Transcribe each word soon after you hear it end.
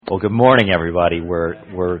Well, good morning, everybody.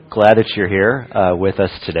 We're glad that you're here with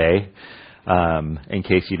us today. In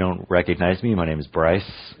case you don't recognize me, my name is Bryce,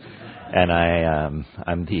 and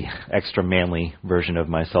I'm the extra manly version of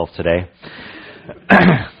myself today.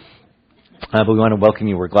 But we want to welcome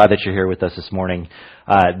you. We're glad that you're here with us this morning.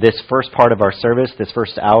 This first part of our service, this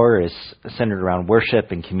first hour, is centered around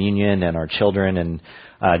worship and communion and our children and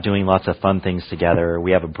doing lots of fun things together.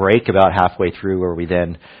 We have a break about halfway through where we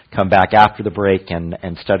then come back after the break and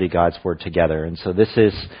study God's Word together. And so this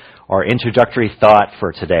is our introductory thought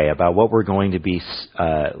for today about what we're going to be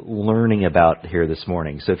learning about here this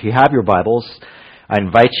morning. So if you have your Bibles, I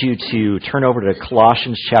invite you to turn over to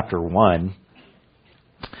Colossians chapter 1.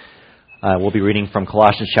 We'll be reading from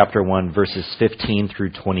Colossians chapter 1, verses 15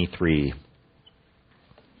 through 23.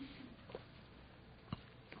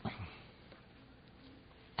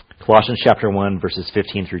 Colossians chapter 1, verses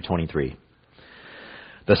 15 through 23.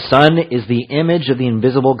 The Son is the image of the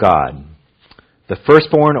invisible God, the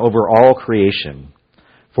firstborn over all creation.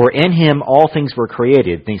 For in him all things were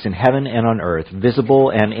created, things in heaven and on earth,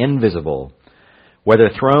 visible and invisible.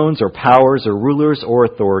 Whether thrones or powers or rulers or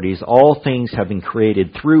authorities, all things have been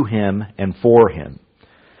created through him and for him.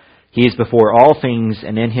 He is before all things,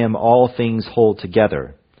 and in him all things hold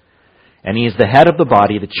together. And he is the head of the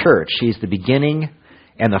body, the church. He is the beginning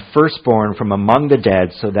and the firstborn from among the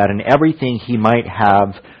dead, so that in everything he might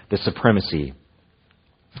have the supremacy.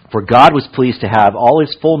 For God was pleased to have all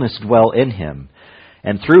his fullness dwell in him,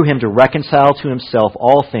 and through him to reconcile to himself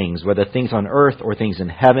all things, whether things on earth or things in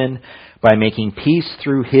heaven, by making peace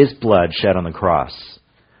through his blood shed on the cross.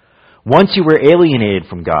 Once you were alienated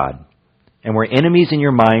from God, and were enemies in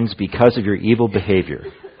your minds because of your evil behavior.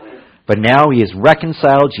 But now he has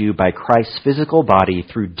reconciled you by Christ's physical body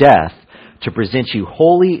through death, to present you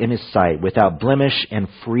holy in his sight, without blemish and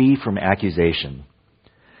free from accusation.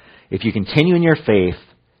 If you continue in your faith,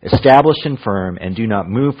 established and firm, and do not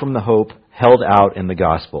move from the hope held out in the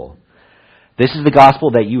gospel. This is the gospel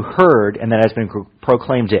that you heard and that has been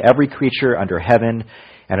proclaimed to every creature under heaven,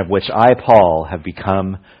 and of which I, Paul, have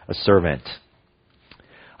become a servant.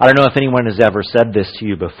 I don't know if anyone has ever said this to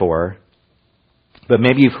you before, but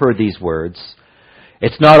maybe you've heard these words.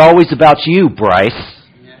 It's not always about you, Bryce.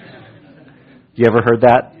 You ever heard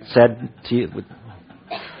that said to you?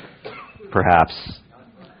 Perhaps.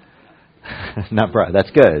 Not Bryce. That's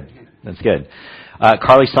good. That's good.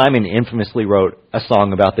 Carly Simon infamously wrote a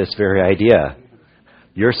song about this very idea.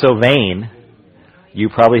 You're so vain, you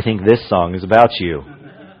probably think this song is about you.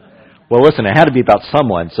 Well, listen, it had to be about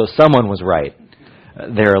someone, so someone was right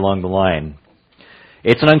there along the line.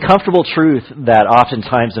 It's an uncomfortable truth that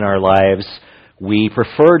oftentimes in our lives, we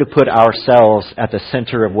prefer to put ourselves at the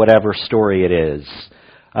center of whatever story it is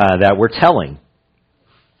that we're telling.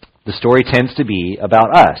 The story tends to be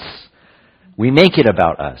about us. We make it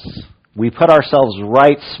about us. We put ourselves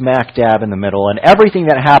right smack dab in the middle, and everything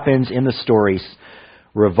that happens in the stories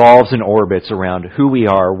revolves and orbits around who we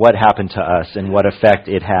are, what happened to us, and what effect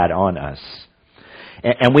it had on us.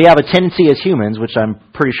 And we have a tendency as humans, which I'm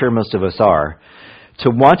pretty sure most of us are, to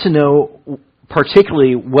want to know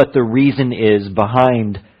particularly what the reason is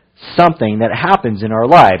behind something that happens in our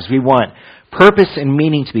lives. We want purpose and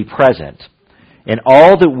meaning to be present in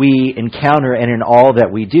all that we encounter and in all that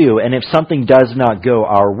we do. And if something does not go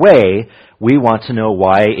our way, we want to know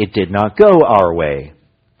why it did not go our way.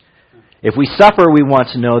 If we suffer, we want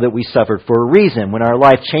to know that we suffered for a reason. When our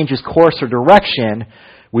life changes course or direction,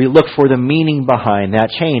 we look for the meaning behind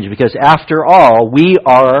that change, because after all, we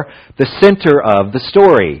are the center of the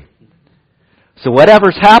story. So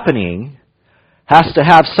whatever's happening has to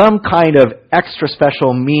have some kind of extra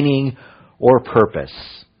special meaning or purpose,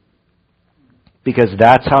 because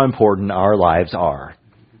that's how important our lives are.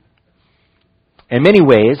 In many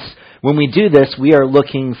ways, when we do this, we are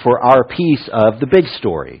looking for our piece of the big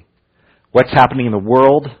story. What's happening in the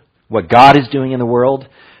world, what God is doing in the world,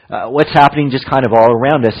 what's happening just kind of all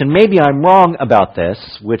around us. And maybe I'm wrong about this,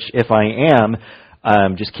 which if I am,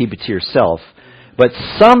 just keep it to yourself. But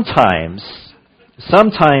sometimes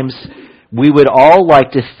we would all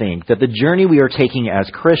like to think that the journey we are taking as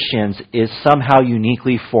Christians is somehow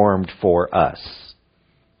uniquely formed for us.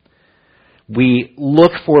 We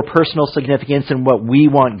look for personal significance in what we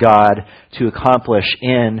want God to accomplish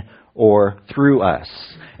in or through us.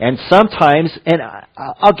 And sometimes, and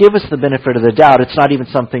I'll give us the benefit of the doubt, it's not even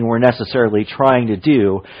something we're necessarily trying to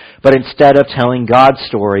do, but instead of telling God's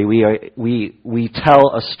story, we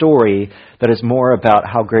tell a story that is more about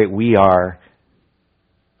how great we are,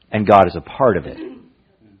 and God is a part of it.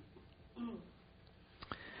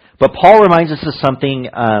 But Paul reminds us of something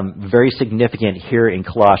very significant here in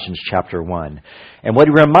Colossians chapter 1. And what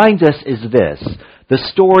he reminds us is this: The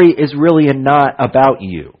story is really not about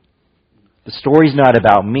you. The story's not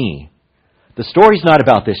about me. The story's not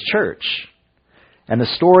about this church. And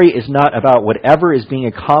the story is not about whatever is being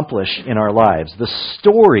accomplished in our lives. The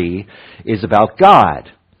story is about God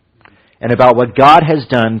and about what God has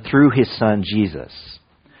done through His Son, Jesus.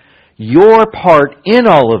 Your part in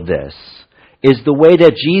all of this is the way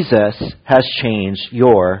that Jesus has changed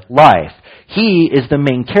your life. He is the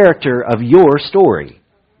main character of your story,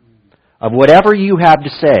 of whatever you have to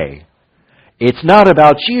say. It's not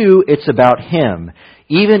about you, it's about Him.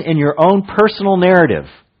 Even in your own personal narrative,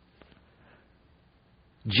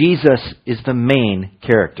 Jesus is the main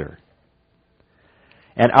character.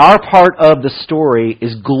 And our part of the story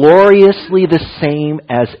is gloriously the same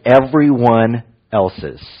as everyone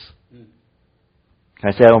else's. Can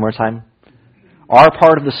I say that one more time? Our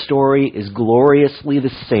part of the story is gloriously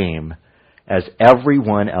the same as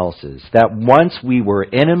everyone else's. That once we were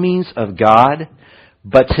enemies of God,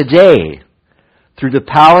 but today, through the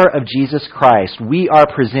power of Jesus Christ, we are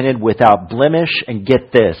presented without blemish, and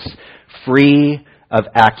get this, free of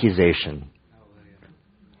accusation.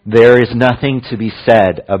 There is nothing to be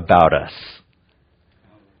said about us.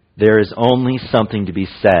 There is only something to be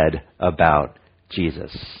said about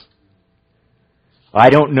Jesus. I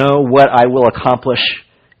don't know what I will accomplish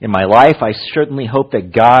in my life. I certainly hope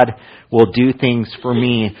that God will do things for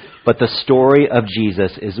me, but the story of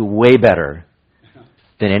Jesus is way better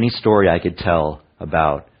than any story I could tell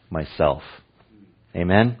about myself.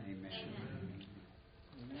 Amen?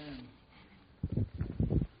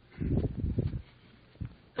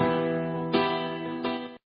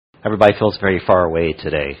 Everybody feels very far away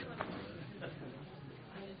today.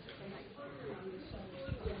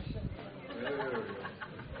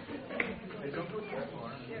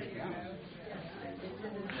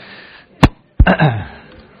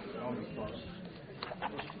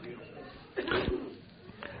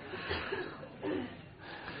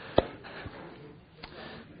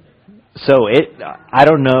 So I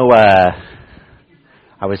don't know.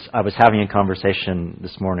 I was having a conversation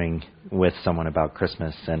this morning with someone about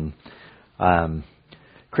Christmas, and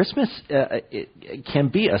Christmas it can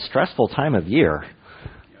be a stressful time of year.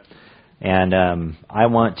 And I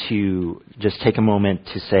want to just take a moment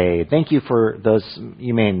to say thank you for those.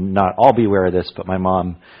 You may not all be aware of this, but my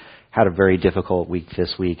mom had a very difficult week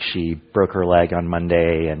this week. She broke her leg on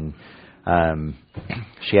Monday, and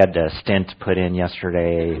she had a stent put in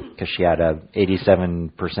yesterday because she had a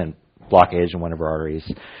 87% blockage in one of her arteries.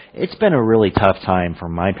 It's been a really tough time for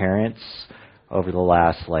my parents over the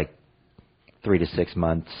last 3 to 6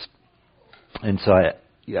 months. And so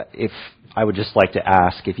if I would just like to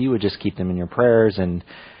ask if you would just keep them in your prayers, and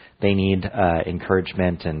they need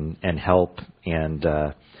encouragement and help, and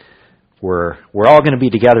we're all going to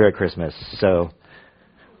be together at Christmas, so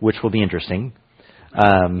which will be interesting.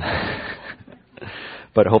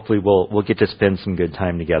 But hopefully we'll get to spend some good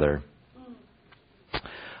time together.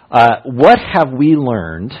 What have we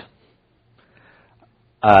learned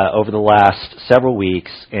over the last several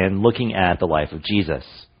weeks in looking at the life of Jesus?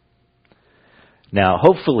 Now,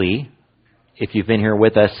 hopefully, if you've been here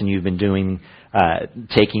with us and you've been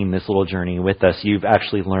taking this little journey with us, you've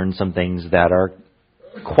actually learned some things that are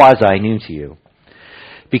quasi-new to you.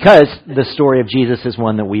 Because the story of Jesus is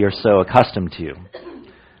one that we are so accustomed to.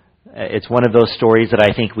 It's one of those stories that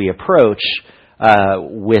I think we approach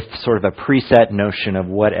with sort of a preset notion of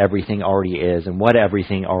what everything already is and what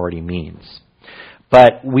everything already means.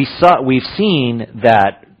 But we've seen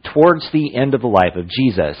that towards the end of the life of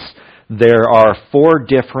Jesus, there are 4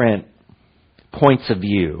 different points of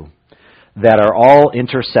view that are all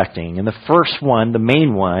intersecting. And the first one, the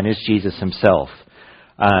main one, is Jesus himself.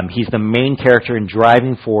 He's the main character and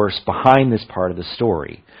driving force behind this part of the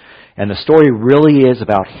story. And the story really is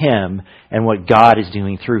about him and what God is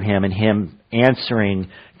doing through him, and him answering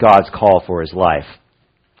God's call for his life.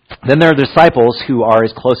 Then there are disciples who are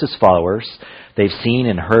his closest followers. They've seen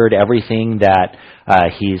and heard everything that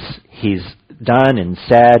he's done and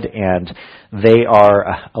said, and they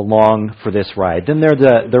are along for this ride. Then there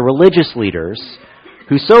are the religious leaders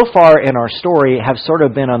who so far in our story have sort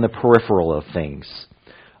of been on the peripheral of things.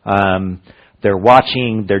 They're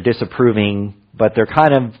watching, they're disapproving, but they're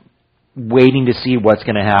kind of waiting to see what's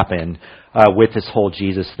going to happen with this whole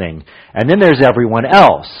Jesus thing. And then there's everyone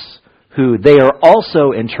else who they are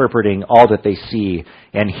also interpreting all that they see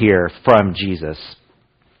and hear from Jesus.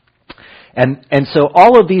 And so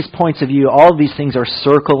all of these points of view, all of these things are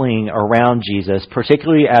circling around Jesus,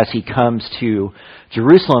 particularly as he comes to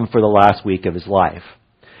Jerusalem for the last week of his life.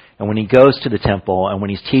 and when he goes to the temple, and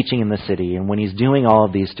when he's teaching in the city, and when he's doing all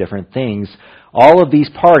of these different things, all of these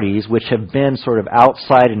parties, which have been sort of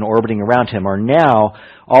outside and orbiting around him, are now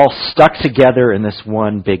all stuck together in this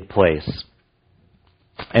one big place.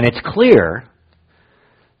 And it's clear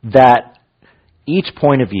that each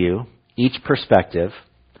point of view, each perspective,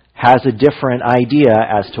 has a different idea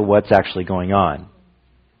as to what's actually going on.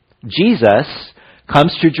 Jesus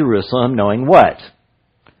comes to Jerusalem knowing what?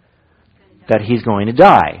 That he's going to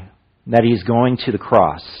die, that he's going to the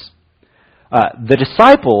cross. The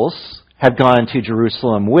disciples have gone to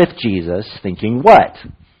Jerusalem with Jesus thinking what?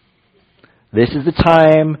 This is the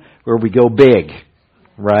time where we go big,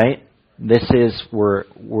 right? This is,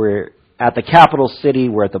 we're at the capital city,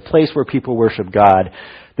 we're at the place where people worship God.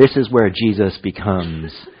 This is where Jesus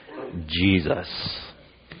becomes Jesus.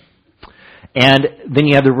 And then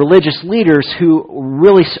you have the religious leaders who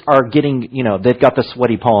really are getting, they've got the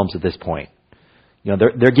sweaty palms at this point.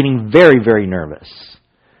 They're getting very, very nervous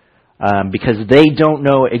because they don't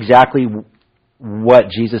know exactly what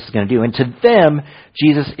Jesus is going to do. And to them,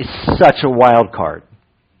 Jesus is such a wild card.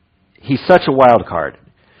 He's such a wild card.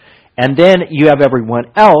 And then you have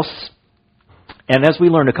everyone else, and as we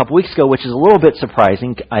learned a couple weeks ago, which is a little bit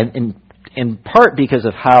surprising, in part because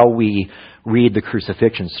of how we read the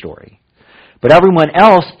crucifixion story. But everyone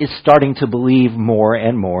else is starting to believe more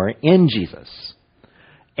and more in Jesus.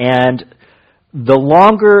 And the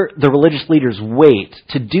longer the religious leaders wait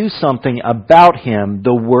to do something about him,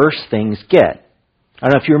 the worse things get. I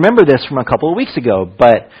don't know if you remember this from a couple of weeks ago,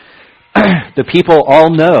 but the people all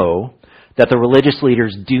know that the religious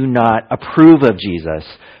leaders do not approve of Jesus,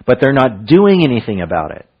 but they're not doing anything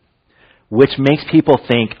about it, which makes people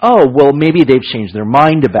think, oh, well, maybe they've changed their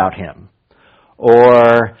mind about him.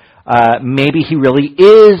 Or maybe he really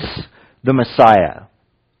is the Messiah.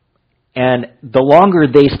 And the longer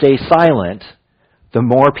they stay silent, the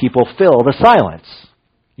more people fill the silence.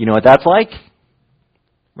 You know what that's like?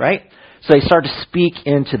 Right? So they start to speak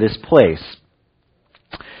into this place.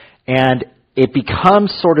 And it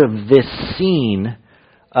becomes sort of this scene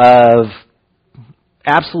of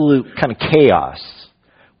absolute kind of chaos,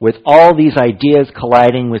 with all these ideas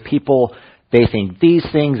colliding with people. They think these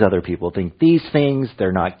things, other people think these things.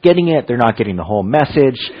 They're not getting it. They're not getting the whole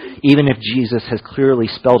message, even if Jesus has clearly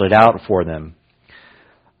spelled it out for them.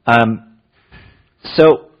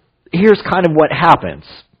 So here's kind of what happens.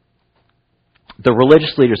 The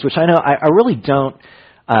religious leaders, which I know I really don't,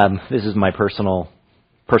 this is my personal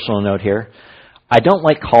note here. I don't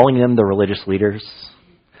like calling them the religious leaders.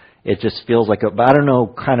 It just feels like, but I don't know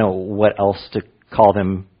kind of what else to call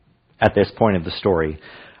them at this point of the story.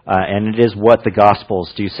 And it is what the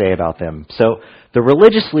Gospels do say about them. So the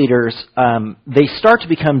religious leaders, they start to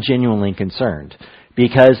become genuinely concerned.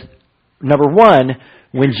 Because, number one,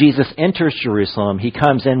 when Jesus enters Jerusalem, he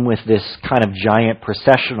comes in with this kind of giant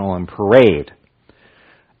processional and parade.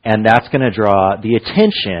 And that's going to draw the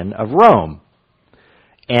attention of Rome.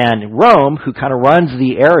 And Rome, who kind of runs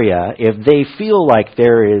the area, if they feel like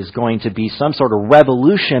there is going to be some sort of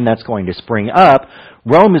revolution that's going to spring up,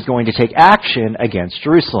 Rome is going to take action against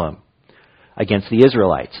Jerusalem, against the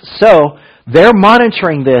Israelites. So they're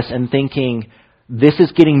monitoring this and thinking, this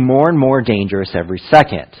is getting more and more dangerous every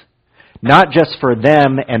second. Not just for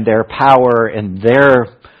them and their power and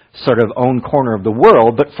their sort of own corner of the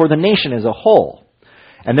world, but for the nation as a whole.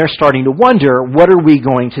 And they're starting to wonder, what are we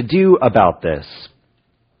going to do about this?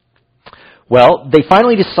 Well, they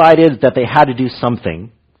finally decided that they had to do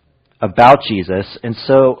something about Jesus, and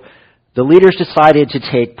so the leaders decided to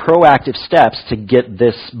take proactive steps to get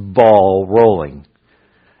this ball rolling.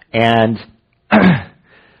 And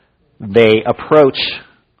they approach,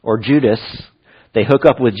 they hook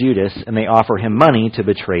up with Judas, and they offer him money to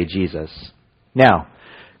betray Jesus. Now,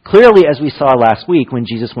 clearly, as we saw last week, when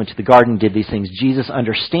Jesus went to the garden and did these things, Jesus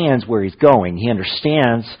understands where he's going. He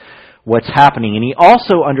understands what's happening. And he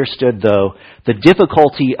also understood, though, the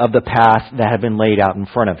difficulty of the path that had been laid out in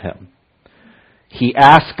front of him. He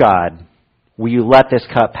asked God, will you let this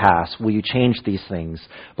cup pass? Will you change these things?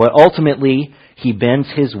 But ultimately, he bends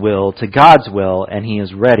his will to God's will, and he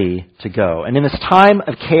is ready to go. And in this time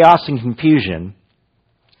of chaos and confusion,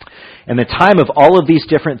 in the time of all of these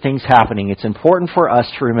different things happening, it's important for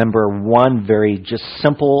us to remember one very just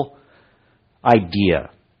simple idea.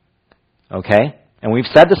 Okay? And we've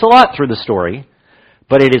said this a lot through the story,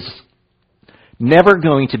 but it is never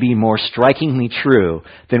going to be more strikingly true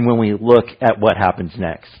than when we look at what happens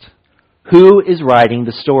next. Who is writing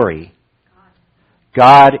the story?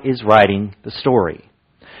 God is writing the story.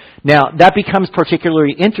 Now, that becomes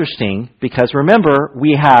particularly interesting because, remember,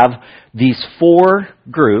 we have these four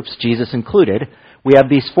groups, Jesus included. we have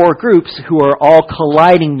these four groups who are all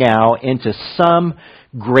colliding now into some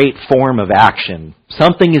great form of action.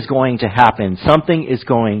 Something is going to happen. Something is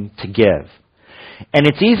going to give. And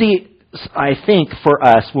it's easy, I think, for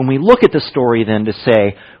us, when we look at the story then to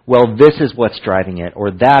say, well, this is what's driving it,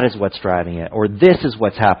 or that is what's driving it, or this is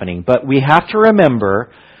what's happening. But we have to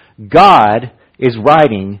remember, God is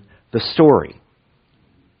writing the story.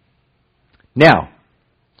 Now,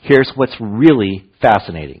 here's what's really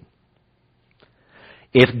fascinating.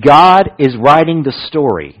 If God is writing the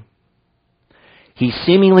story, He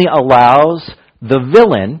seemingly allows the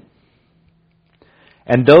villain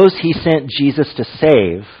and those He sent Jesus to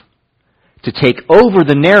save to take over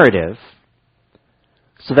the narrative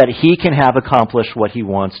so that He can have accomplished what He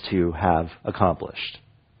wants to have accomplished.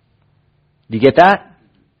 Do you get that?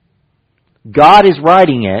 God is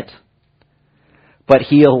writing it, but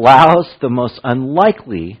He allows the most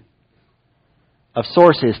unlikely of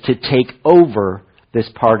sources to take over this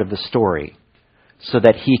part of the story so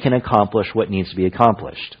that He can accomplish what needs to be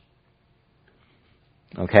accomplished.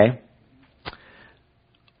 Okay?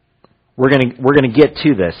 We're going to get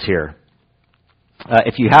to this here.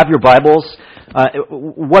 If you have your Bibles,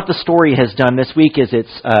 what the story has done this week is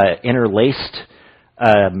it's interlaced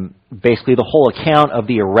basically the whole account of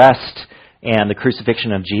the arrest and the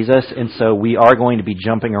crucifixion of Jesus, and so we are going to be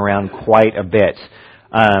jumping around quite a bit.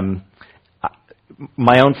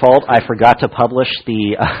 My own fault, I forgot to publish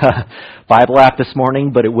the Bible app this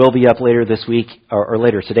morning, but it will be up later this week, or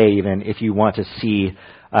later today even, if you want to see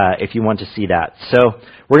that. So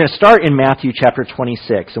we're going to start in Matthew chapter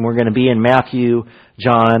 26, and we're going to be in Matthew,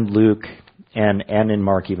 John, Luke, and in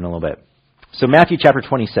Mark even a little bit. So Matthew chapter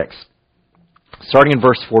 26, starting in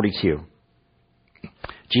verse 42.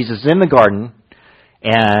 Jesus is in the garden,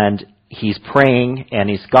 and He's praying, and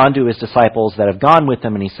He's gone to His disciples that have gone with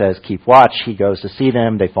Him, and He says, keep watch. He goes to see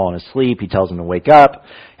them. They've fallen asleep. He tells them to wake up,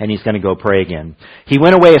 and He's going to go pray again. He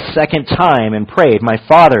went away a second time and prayed, my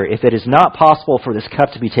Father, if it is not possible for this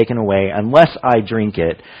cup to be taken away unless I drink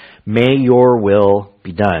it, may your will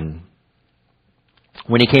be done.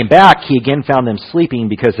 When He came back, He again found them sleeping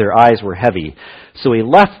because their eyes were heavy. So He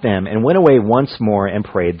left them and went away once more and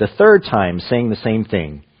prayed the third time, saying the same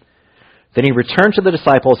thing. Then He returned to the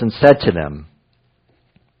disciples and said to them,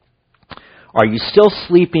 are you still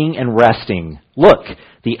sleeping and resting? Look,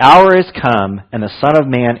 the hour is come, and the Son of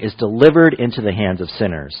Man is delivered into the hands of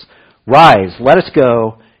sinners. Rise, let us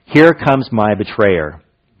go. Here comes my betrayer.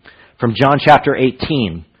 From John chapter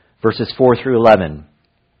 18, verses 4 through 11.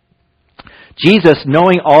 Jesus,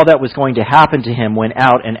 knowing all that was going to happen to Him, went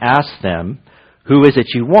out and asked them, who is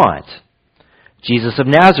it you want? Jesus of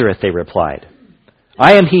Nazareth, they replied.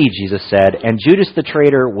 I am He, Jesus said, and Judas the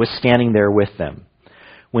traitor was standing there with them.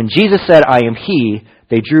 When Jesus said, I am He,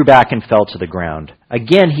 they drew back and fell to the ground.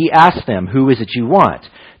 Again He asked them, who is it you want?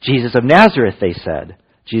 Jesus of Nazareth, they said.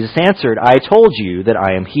 Jesus answered, I told you that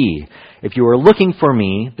I am He. If you are looking for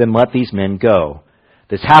me, then let these men go.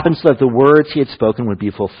 This happened so that the words He had spoken would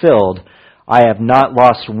be fulfilled. I have not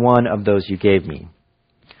lost one of those you gave me.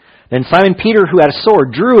 Then Simon Peter, who had a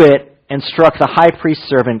sword, drew it and struck the high priest's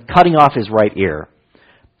servant, cutting off his right ear.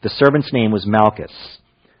 The servant's name was Malchus.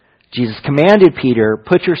 Jesus commanded Peter,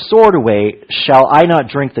 put your sword away. Shall I not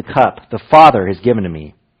drink the cup the Father has given to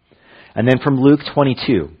me? And then from Luke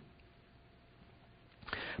 22.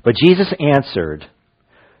 But Jesus answered,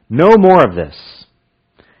 no more of this.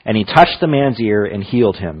 And He touched the man's ear and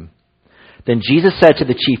healed him. Then Jesus said to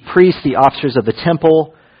the chief priests, the officers of the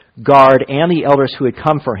temple guard, and the elders who had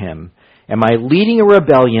come for Him, am I leading a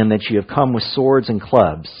rebellion that you have come with swords and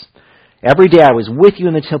clubs? Every day I was with you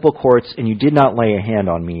in the temple courts, and you did not lay a hand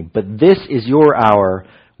on me. But this is your hour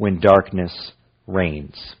when darkness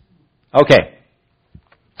reigns. Okay.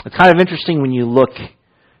 It's kind of interesting when you look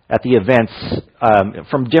at the events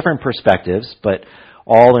from different perspectives, but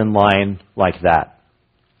all in line like that.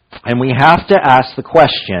 And we have to ask the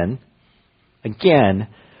question, again,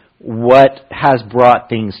 what has brought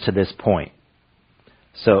things to this point?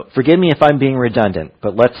 So forgive me if I'm being redundant,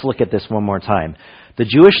 but let's look at this one more time. The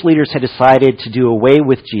Jewish leaders had decided to do away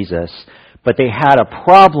with Jesus, but they had a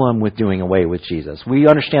problem with doing away with Jesus. We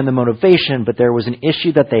understand the motivation, but there was an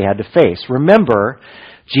issue that they had to face. Remember,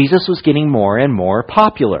 Jesus was getting more and more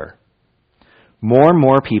popular. More and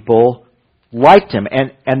more people liked Him,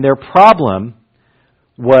 and their problem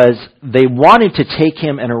was they wanted to take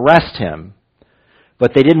Him and arrest Him,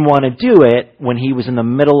 but they didn't want to do it when He was in the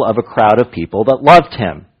middle of a crowd of people that loved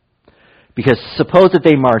Him. Because suppose that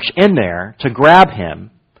they march in there to grab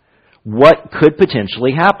Him, what could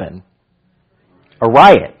potentially happen? A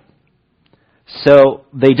riot. So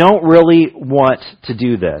they don't really want to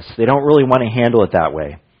do this. They don't really want to handle it that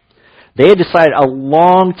way. They had decided a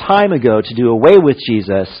long time ago to do away with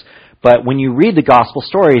Jesus, but when you read the gospel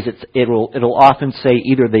stories, it'll often say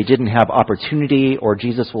either they didn't have opportunity, or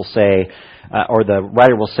Jesus will say, or the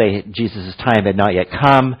writer will say Jesus' time had not yet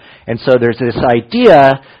come. And so there's this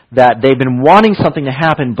idea that they've been wanting something to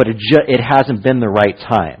happen, but it hasn't been the right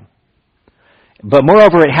time. But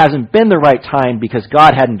moreover, it hasn't been the right time because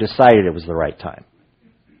God hadn't decided it was the right time.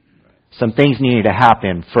 Some things needed to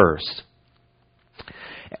happen first.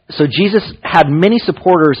 So Jesus had many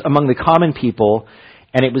supporters among the common people,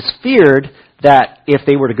 and it was feared that if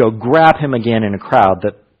they were to go grab him again in a crowd,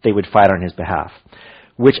 that they would fight on his behalf.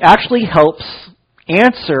 Which actually helps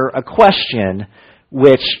answer a question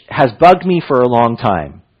which has bugged me for a long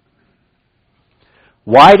time.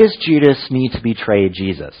 Why does Judas need to betray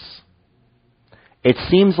Jesus? It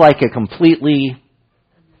seems like a completely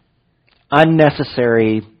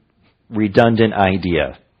unnecessary, redundant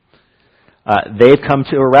idea. They've come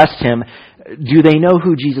to arrest him. Do they know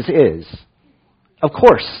who Jesus is? Of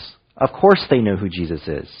course. Of course they know who Jesus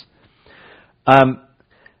is.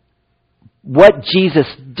 What Jesus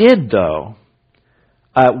did, though,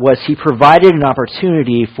 was he provided an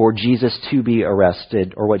opportunity for Jesus to be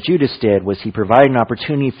arrested, or what Judas did was he provided an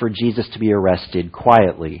opportunity for Jesus to be arrested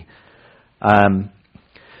quietly.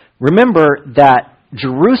 Remember that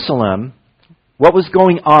Jerusalem, what was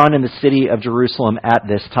going on in the city of Jerusalem at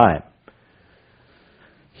this time?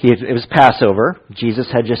 It was Passover. Jesus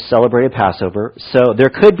had just celebrated Passover. So there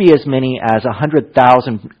could be as many as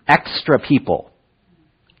 100,000 extra people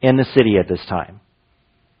in the city at this time.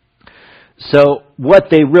 So what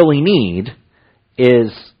they really need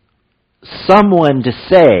is someone to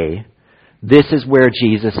say, this is where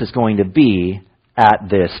Jesus is going to be at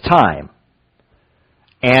this time.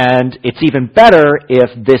 And it's even better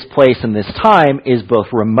if this place and this time is both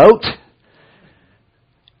remote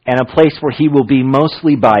and a place where he will be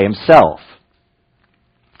mostly by himself.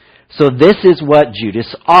 So this is what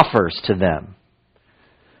Judas offers to them.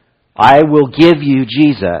 I will give you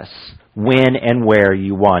Jesus when and where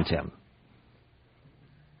you want him.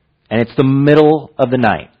 And it's the middle of the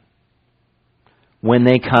night when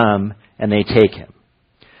they come and they take him.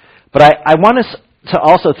 But I want us to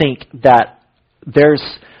also think that there's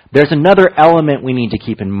another element we need to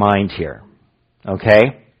keep in mind here.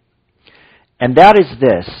 Okay? And that is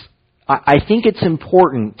this. I think it's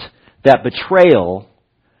important that betrayal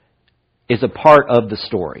is a part of the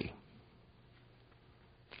story.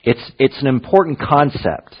 It's an important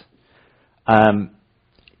concept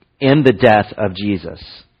in the death of Jesus.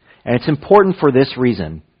 And it's important for this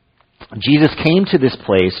reason. Jesus came to this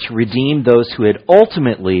place to redeem those who had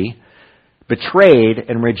ultimately betrayed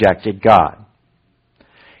and rejected God.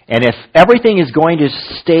 And if everything is going to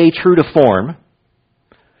stay true to form,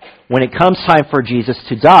 when it comes time for Jesus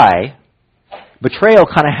to die, betrayal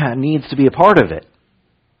kind of needs to be a part of it.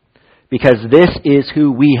 Because this is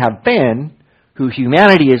who we have been, who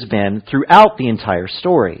humanity has been throughout the entire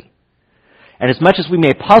story. And as much as we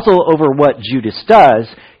may puzzle over what Judas does,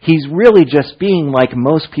 he's really just being like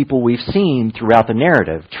most people we've seen throughout the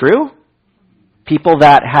narrative. True? People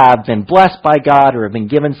that have been blessed by God or have been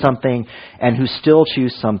given something and who still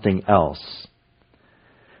choose something else.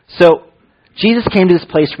 So, Jesus came to this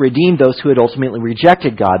place to redeem those who had ultimately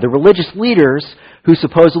rejected God. The religious leaders who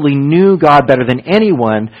supposedly knew God better than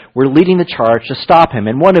anyone were leading the charge to stop him.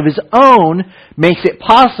 And one of his own makes it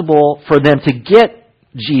possible for them to get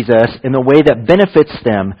Jesus in the way that benefits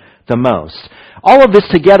them the most. All of this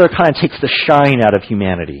together kind of takes the shine out of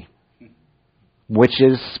humanity, which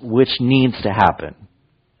needs to happen.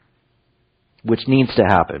 Which needs to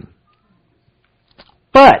happen.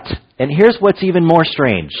 But, and here's what's even more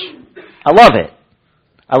strange. I love it.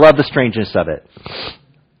 I love the strangeness of it.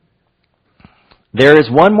 There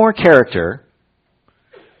is one more character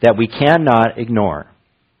that we cannot ignore.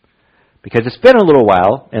 Because it's been a little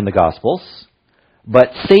while in the Gospels, but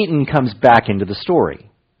Satan comes back into the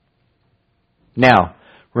story. Now,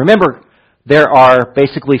 remember, there are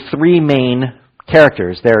basically three main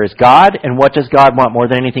characters. There is God, and what does God want more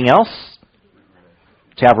than anything else?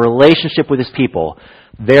 To have a relationship with his people.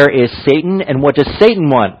 There is Satan, and what does Satan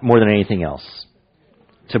want more than anything else?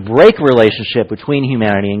 To break relationship between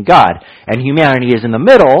humanity and God. And humanity is in the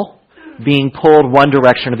middle, being pulled one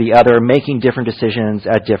direction or the other, making different decisions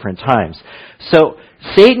at different times. So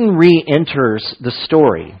Satan re-enters the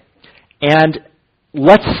story. And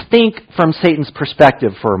let's think from Satan's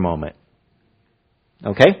perspective for a moment.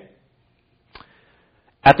 Okay?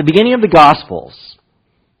 At the beginning of the Gospels,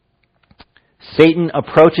 Satan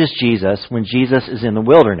approaches Jesus when Jesus is in the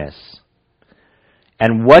wilderness.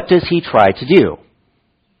 And what does he try to do?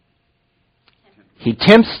 He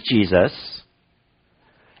tempts Jesus,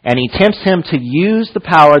 And he tempts him to use the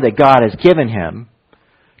power that God has given him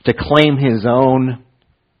to claim his own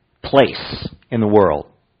place in the world.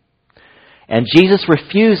 And Jesus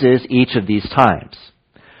refuses each of these times.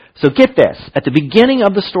 So get this. At the beginning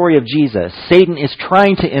of the story of Jesus, Satan is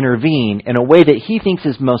trying to intervene in a way that he thinks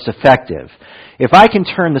is most effective. If I can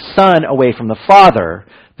turn the Son away from the Father,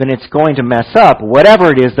 then it's going to mess up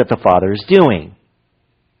whatever it is that the Father is doing.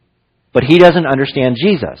 But he doesn't understand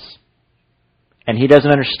Jesus. And he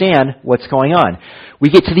doesn't understand what's going on. We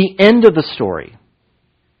get to the end of the story.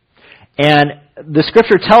 And the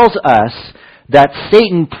Scripture tells us that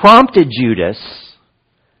Satan prompted Judas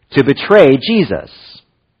to betray Jesus.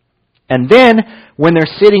 And then, when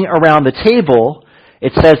they're sitting around the table,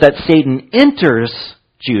 it says that Satan enters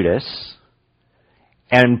Judas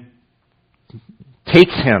and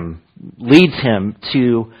takes him, leads him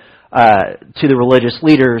to the religious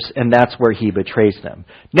leaders, and that's where he betrays them.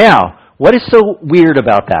 Now, what is so weird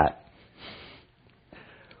about that?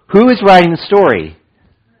 Who is writing the story?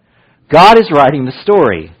 God is writing the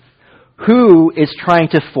story. Who is trying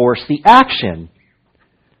to force the action?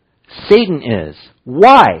 Satan is.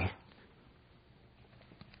 Why?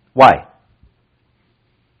 Why?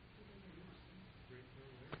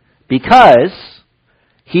 Because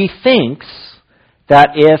he thinks that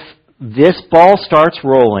if this ball starts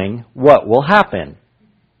rolling, what will happen?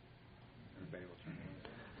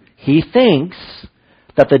 He thinks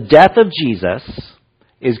that the death of Jesus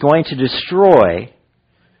is going to destroy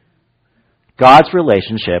God's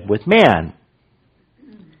relationship with man.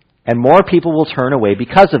 And more people will turn away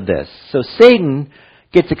because of this. So Satan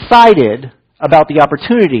gets excited about the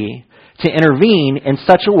opportunity to intervene in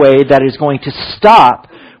such a way that is going to stop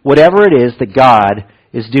whatever it is that God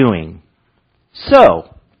is doing.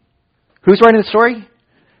 So, who's writing the story?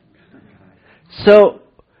 So,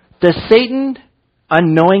 does Satan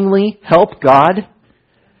unknowingly help God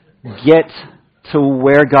get to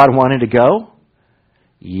where God wanted to go?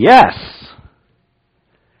 Yes.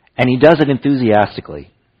 And he does it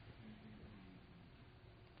enthusiastically.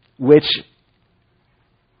 Which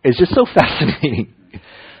is just so fascinating.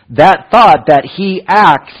 That thought that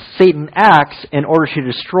Satan acts in order to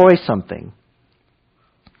destroy something.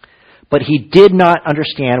 But he did not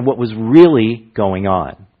understand what was really going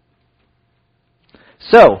on.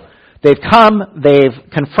 So, they've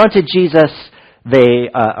confronted Jesus, they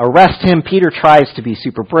arrest him. Peter tries to be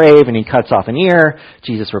super brave and he cuts off an ear.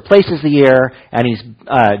 Jesus replaces the ear, and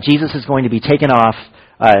Jesus is going to be taken off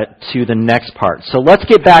to the next part. So let's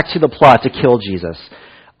get back to the plot to kill Jesus.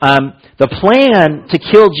 The plan to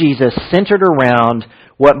kill Jesus centered around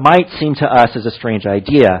what might seem to us as a strange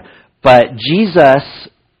idea, but Jesus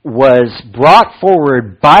was brought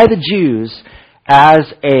forward by the Jews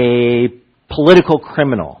as a political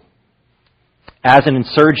criminal, as an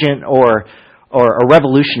insurgent or a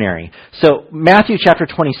revolutionary. So Matthew chapter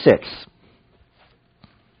 26.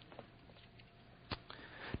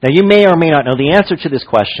 Now you may or may not know the answer to this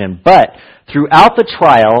question, but throughout the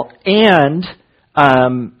trial and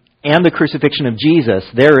the crucifixion of Jesus,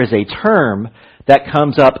 there is a term that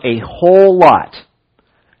comes up a whole lot,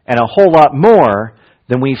 and a whole lot more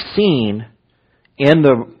than we've seen in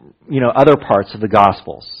the other parts of the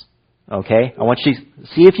Gospels. Okay? I want you to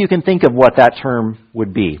see if you can think of what that term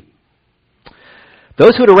would be.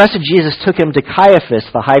 Those who had arrested Jesus took him to Caiaphas,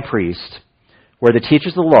 the high priest, where the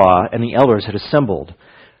teachers of the law and the elders had assembled.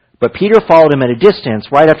 But Peter followed him at a distance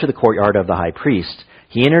right up to the courtyard of the high priest.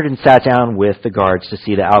 He entered and sat down with the guards to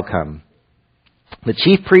see the outcome. The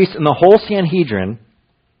chief priests and the whole Sanhedrin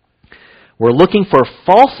were looking for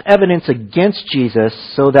false evidence against Jesus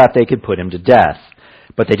so that they could put him to death.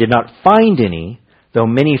 But they did not find any, though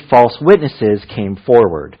many false witnesses came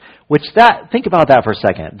forward. Think about that for a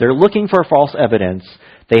second. They're looking for false evidence.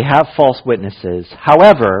 They have false witnesses.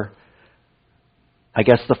 However, I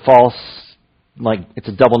guess the false, it's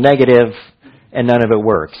a double negative, and none of it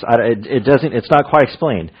works. It's not quite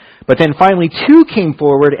explained. But then finally 2 came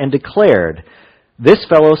forward and declared, "This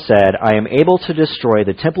fellow said, I am able to destroy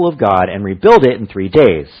the temple of God and rebuild it in 3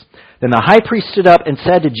 days." Then the high priest stood up and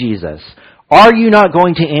said to Jesus, "Are you not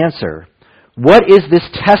going to answer? What is this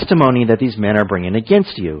testimony that these men are bringing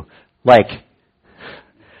against you?" Like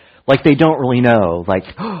they don't really know.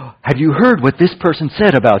 Have you heard what this person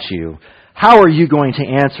said about you? How are you going to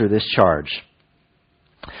answer this charge?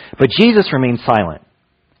 But Jesus remained silent.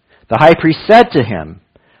 The high priest said to him,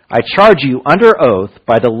 "I charge you under oath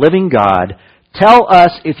by the living God, tell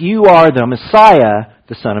us if you are the Messiah,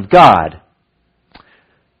 the Son of God."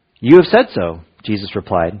 "You have said so," Jesus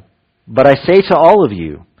replied. "But I say to all of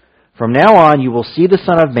you, from now on you will see the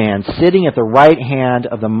Son of Man sitting at the right hand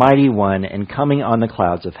of the Mighty One and coming on the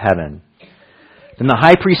clouds of heaven." Then the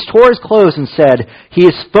high priest tore his clothes and said, "He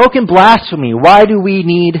has spoken blasphemy. Why do we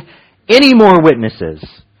need any more witnesses?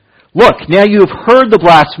 Look, now you have heard the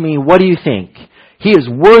blasphemy. What do you think?" "He is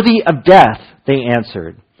worthy of death," they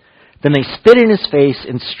answered. Then they spit in his face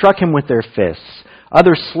and struck him with their fists.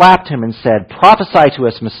 Others slapped him and said, "Prophesy to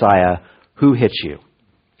us, Messiah, who hit you?"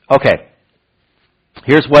 Okay,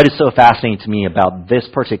 here's what is so fascinating to me about this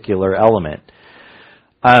particular element.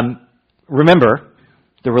 Remember,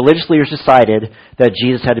 the religious leaders decided that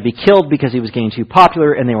Jesus had to be killed because he was getting too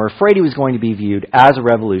popular, and they were afraid he was going to be viewed as a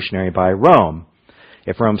revolutionary by Rome.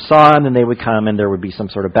 If Rome saw him, then they would come and there would be some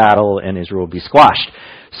sort of battle and Israel would be squashed.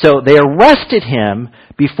 So they arrested him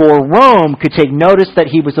before Rome could take notice that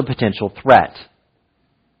he was a potential threat.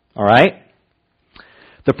 All right?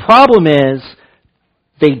 The problem is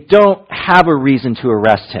they don't have a reason to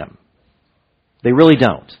arrest him. They really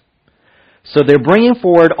don't. So they're bringing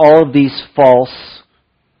forward all of these false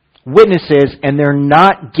witnesses, and they're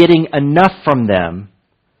not getting enough from them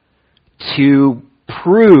to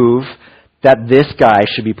prove that this guy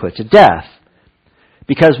should be put to death.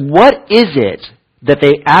 Because what is it that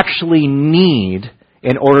they actually need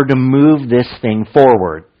in order to move this thing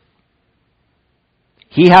forward?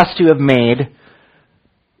 He has to have made,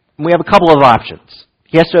 we have a couple of options.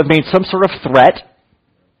 He has to have made some sort of threat,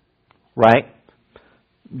 right,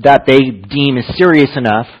 that they deem is serious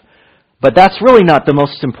enough, but that's really not the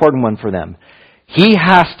most important one for them. He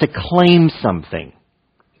has to claim something.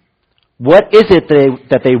 What is it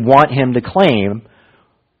that they want him to claim,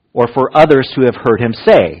 or for others who have heard him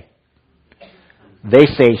say? They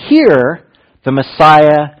say here, the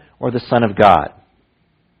Messiah or the Son of God.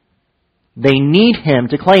 They need him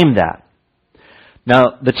to claim that.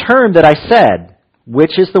 Now, the term that I said,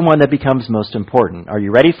 which is the one that becomes most important? Are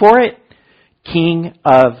you ready for it? King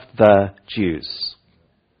of the Jews.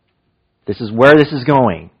 This is where this is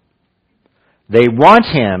going. They want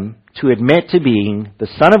him to admit to being the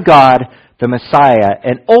Son of God, the Messiah,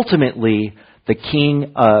 and ultimately the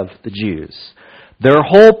King of the Jews. Their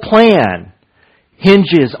whole plan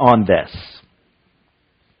hinges on this.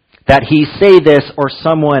 That he say this, or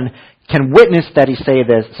someone can witness that he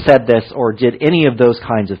said this, or did any of those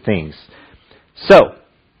kinds of things. So,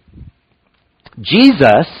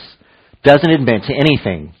 Jesus doesn't admit to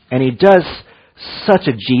anything. And he does such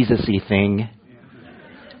a Jesus-y thing.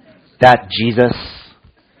 That Jesus,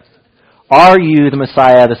 are you the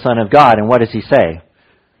Messiah, the Son of God? And what does he say?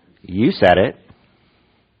 You said it.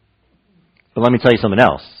 But let me tell you something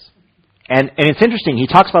else. And it's interesting, he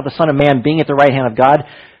talks about the Son of Man being at the right hand of God.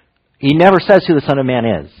 He never says who the Son of Man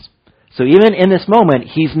is. So even in this moment,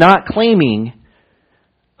 he's not claiming,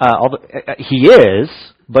 he is,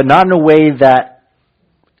 but not in a way that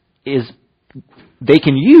they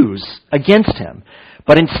can use against him.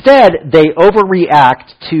 But instead, they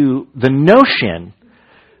overreact to the notion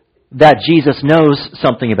that Jesus knows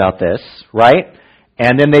something about this, right?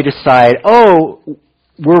 And then they decide, oh,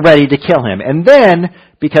 we're ready to kill him. And then,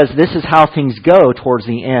 because this is how things go towards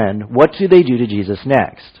the end, what do they do to Jesus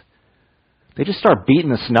next? They just start beating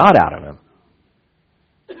the snot out of him.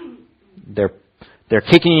 They're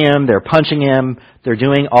kicking him, they're punching him, they're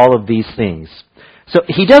doing all of these things. So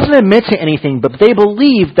he doesn't admit to anything, but they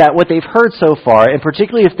believe that what they've heard so far, and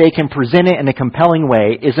particularly if they can present it in a compelling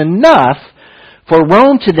way, is enough for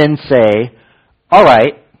Rome to then say, all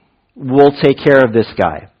right, we'll take care of this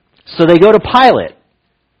guy. So they go to Pilate,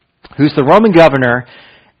 who's the Roman governor,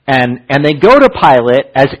 and they go to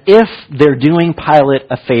Pilate as if they're doing Pilate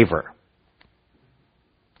a favor.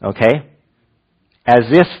 Okay? As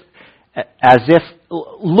if,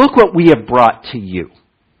 look what we have brought to you.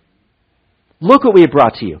 Look what we have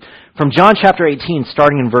brought to you. From John chapter 18,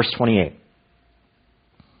 starting in verse 28.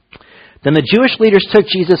 Then the Jewish leaders took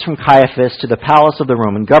Jesus from Caiaphas to the palace of the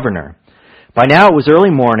Roman governor. By now it was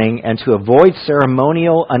early morning, and to avoid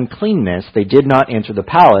ceremonial uncleanness, they did not enter the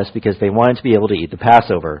palace because they wanted to be able to eat the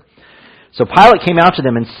Passover. So Pilate came out to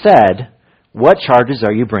them and said, "What charges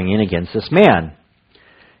are you bringing against this man?"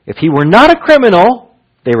 "If he were not a criminal,"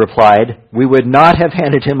 they replied, "we would not have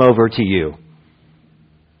handed him over to you."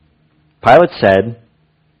 Pilate said,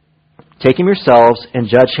 "Take him yourselves and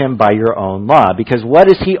judge him by your own law." Because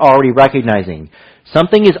what is he already recognizing?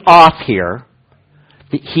 Something is off here.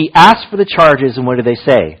 He asked for the charges, and what do they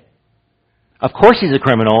say? Of course he's a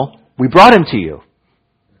criminal. We brought him to you.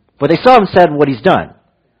 But they saw him and said what he's done.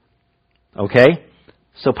 Okay?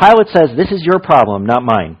 So Pilate says, this is your problem, not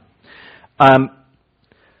mine. And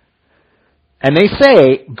they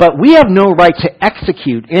say, but we have no right to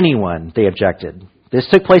execute anyone, they objected. This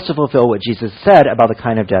took place to fulfill what Jesus said about the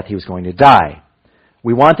kind of death he was going to die.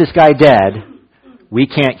 We want this guy dead. We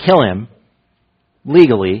can't kill him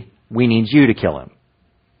legally, We need you to kill him."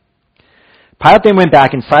 Pilate then went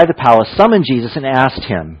back inside the palace, summoned Jesus, and asked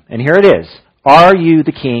him, and here it is, "Are you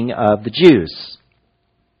the king of the Jews?"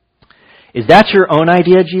 "Is that your own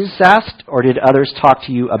idea," Jesus asked, "or did others talk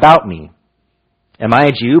to you about me?" "Am I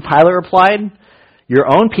a Jew?" Pilate replied. "Your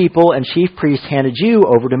own people and chief priests handed you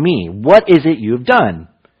over to me. What is it you have done?"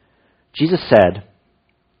 Jesus said,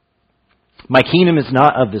 "My kingdom is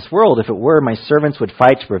not of this world. If it were, my servants would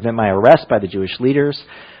fight to prevent my arrest by the Jewish leaders,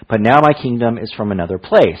 but now my kingdom is from another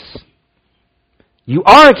place." "You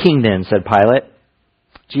are a king then," said Pilate.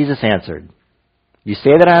 Jesus answered, "You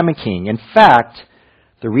say that I am a king. In fact,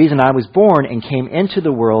 the reason I was born and came into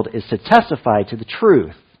the world is to testify to the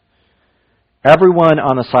truth. Everyone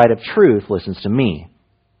on the side of truth listens to me."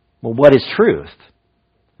 "Well, what is truth?"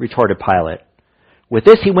 retorted Pilate. With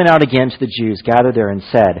this, he went out again to the Jews gathered there and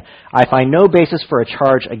said, "I find no basis for a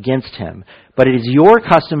charge against him, but it is your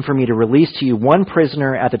custom for me to release to you one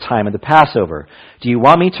prisoner at the time of the Passover. Do you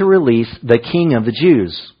want me to release the king of the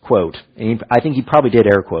Jews?" Quote. And I think he probably did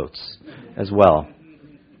air quotes as well.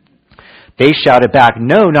 They shouted back,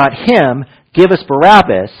 "No, not him. Give us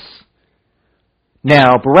Barabbas."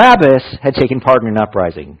 Now, Barabbas had taken part in an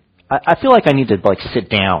uprising. I feel like I need to sit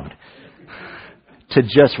down to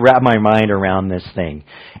just wrap my mind around this thing.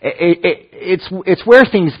 It's where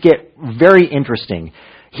things get very interesting.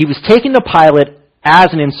 He was taken to Pilate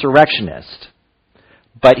as an insurrectionist,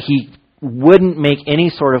 but he wouldn't make any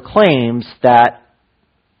sort of claims that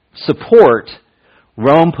support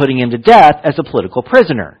Rome putting him to death as a political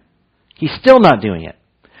prisoner. He's still not doing it.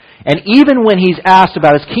 And even when he's asked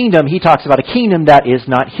about his kingdom, he talks about a kingdom that is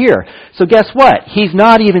not here. So guess what? He's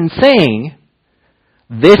not even saying,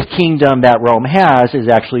 this kingdom that Rome has is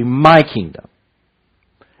actually my kingdom.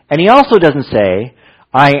 And he also doesn't say,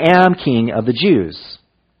 I am king of the Jews.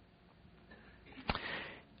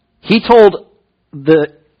 He told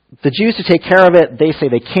the Jews to take care of it. They say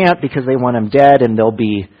they can't because they want him dead, and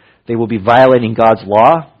they will be violating God's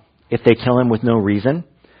law if they kill him with no reason.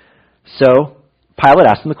 So Pilate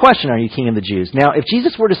asked him the question, are you king of the Jews? Now, if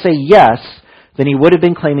Jesus were to say yes, then he would have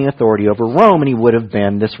been claiming authority over Rome, and he would have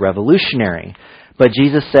been this revolutionary. But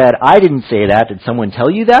Jesus said, I didn't say that. Did someone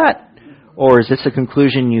tell you that? Or is this a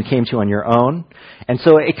conclusion you came to on your own? And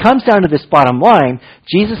so it comes down to this bottom line.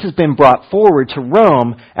 Jesus has been brought forward to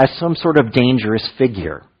Rome as some sort of dangerous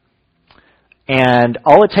figure. And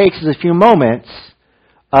all it takes is a few moments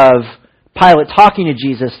of Pilate talking to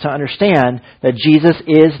Jesus to understand that Jesus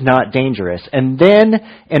is not dangerous. And then,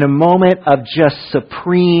 in a moment of just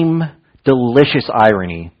supreme, delicious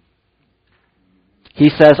irony, he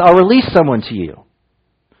says, I'll release someone to you.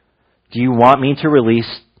 Do you want me to release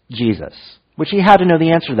Jesus? Which he had to know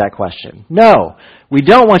the answer to that question. No, we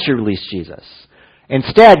don't want you to release Jesus.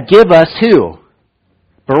 Instead, give us who?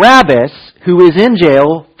 Barabbas, who is in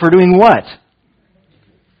jail for doing what?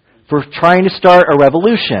 For trying to start a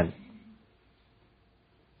revolution.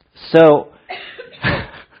 So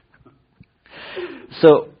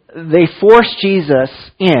they force Jesus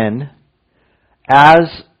in as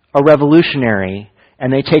a revolutionary,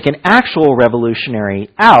 and they take an actual revolutionary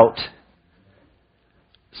out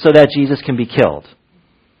so that Jesus can be killed.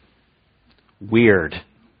 Weird,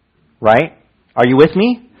 right? Are you with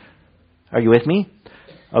me? Are you with me?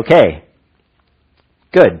 Okay,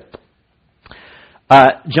 good.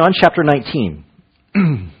 John chapter 19.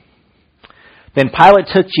 Then Pilate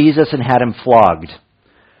took Jesus and had him flogged.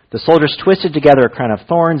 The soldiers twisted together a crown of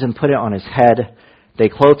thorns and put it on his head. They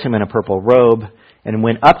clothed him in a purple robe and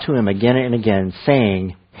went up to him again and again,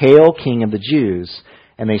 saying, Hail, King of the Jews!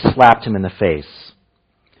 And they slapped him in the face.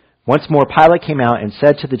 Once more Pilate came out and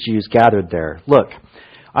said to the Jews gathered there, Look,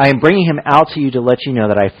 I am bringing him out to you to let you know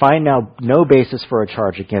that I find now no basis for a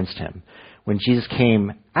charge against him. When Jesus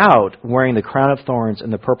came out wearing the crown of thorns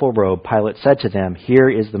and the purple robe, Pilate said to them, Here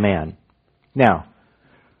is the man. Now,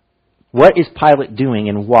 what is Pilate doing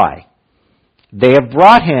and why? They have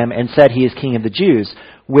brought him and said he is king of the Jews,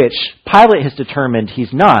 which Pilate has determined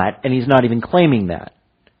he's not, and he's not even claiming that.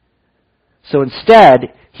 So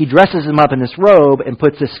instead, he dresses him up in this robe and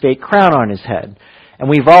puts this fake crown on his head. And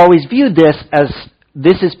we've always viewed this as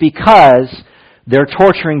this is because they're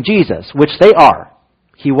torturing Jesus, which they are.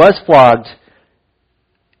 He was flogged,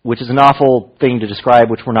 which is an awful thing to describe,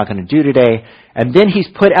 which we're not going to do today. And then he's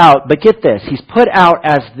put out, but get this, he's put out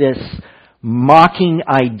as this mocking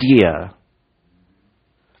idea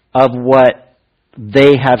of what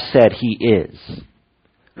they have said he is.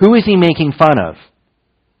 Who is he making fun of?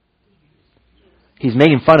 He's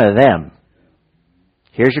making fun of them.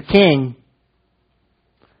 Here's your king.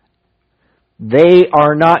 They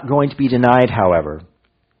are not going to be denied, however.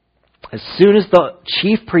 As soon as the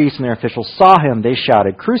chief priests and their officials saw him, they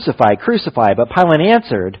shouted, "Crucify, crucify." But Pilate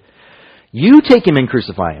answered, "You take him and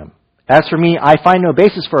crucify him. As for me, I find no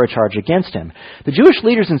basis for a charge against him." The Jewish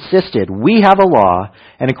leaders insisted, "We have a law,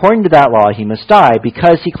 and according to that law he must die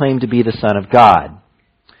because he claimed to be the Son of God."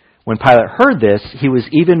 When Pilate heard this, he was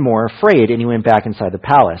even more afraid, and he went back inside the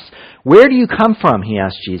palace. "Where do you come from?" he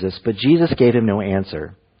asked Jesus, but Jesus gave him no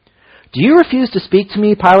answer. "Do you refuse to speak to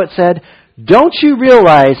me?" Pilate said. "Don't you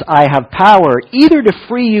realize I have power either to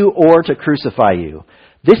free you or to crucify you?"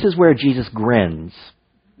 This is where Jesus grins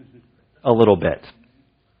a little bit.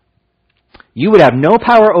 "You would have no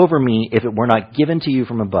power over me if it were not given to you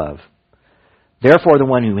from above. Therefore, the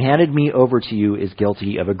one who handed me over to you is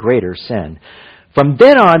guilty of a greater sin." From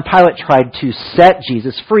then on, Pilate tried to set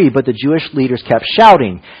Jesus free, but the Jewish leaders kept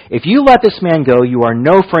shouting, "If you let this man go, you are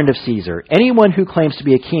no friend of Caesar. Anyone who claims to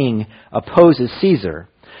be a king opposes Caesar."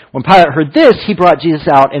 When Pilate heard this, he brought Jesus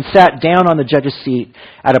out and sat down on the judge's seat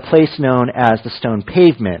at a place known as the Stone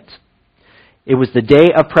Pavement. It was the day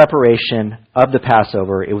of preparation of the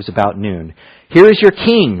Passover. It was about noon. "Here is your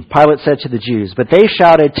king," Pilate said to the Jews. But they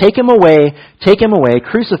shouted, take him away,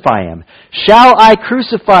 crucify him." "Shall I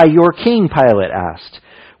crucify your king?" Pilate asked.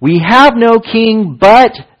 "We have no king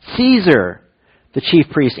but Caesar," the chief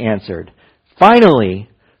priest answered. Finally,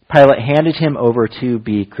 Pilate handed him over to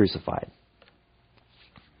be crucified.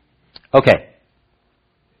 Okay.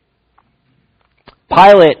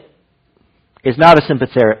 Pilate is not a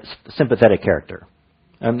sympathetic character.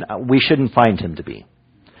 We shouldn't find him to be.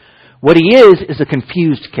 What he is a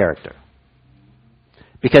confused character.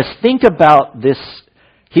 Because think about this.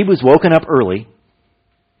 He was woken up early,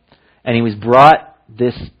 and he was brought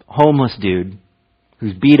this homeless dude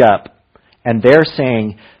who's beat up, and they're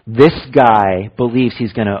saying, this guy believes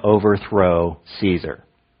he's going to overthrow Caesar.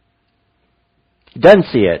 He doesn't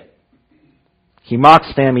see it. He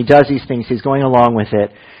mocks them. He does these things. He's going along with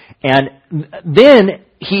it. And then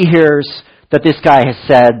he hears that this guy has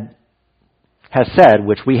said,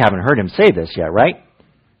 which we haven't heard him say this yet, right?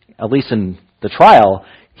 At least in the trial,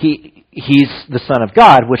 he's the Son of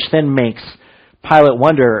God, which then makes Pilate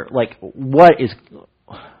wonder, like, what is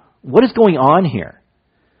going on here?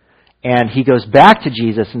 And he goes back to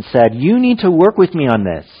Jesus and said, "You need to work with me on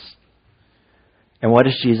this." And what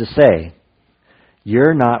does Jesus say?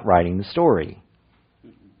 "You're not writing the story.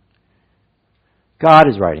 God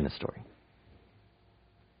is writing the story.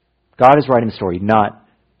 God is writing the story,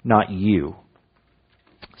 not you."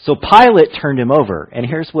 So Pilate turned him over. And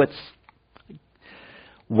here's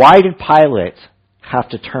why did Pilate have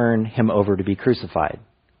to turn him over to be crucified?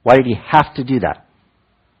 Why did he have to do that?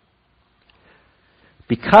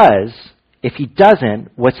 Because if he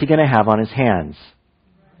doesn't, what's he going to have on his hands?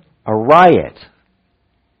 A riot.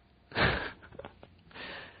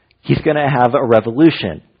 He's going to have a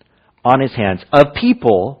revolution on his hands of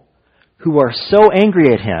people who are so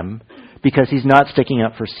angry at him because he's not sticking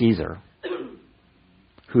up for Caesar,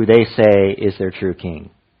 who they say is their true king.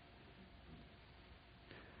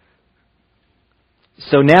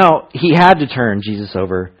 So now he had to turn Jesus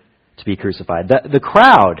over to be crucified.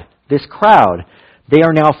 This crowd, they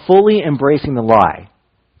are now fully embracing the lie.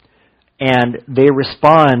 And they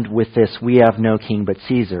respond with this, "We have no king but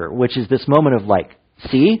Caesar," which is this moment of like,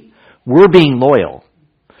 see, we're being loyal.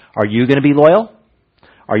 Are you going to be loyal?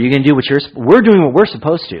 Are you going to do we're doing what we're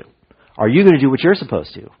supposed to. Are you going to do what you're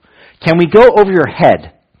supposed to? Can we go over your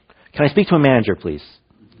head? Can I speak to a manager, please?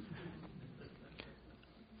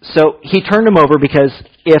 So he turned him over because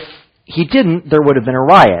if he didn't, there would have been a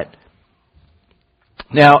riot.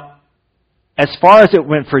 Now, as far as it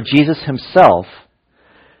went for Jesus himself,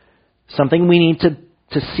 something we need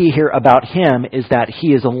to see here about him is that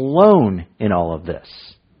he is alone in all of this.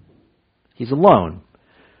 He's alone.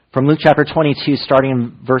 From Luke chapter 22, starting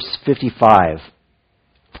in verse 55.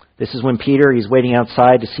 This is when Peter, he's waiting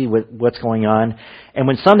outside to see what's going on. "And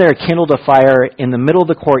when some there kindled a fire in the middle of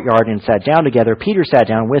the courtyard and sat down together, Peter sat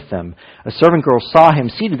down with them. A servant girl saw him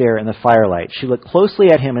seated there in the firelight. She looked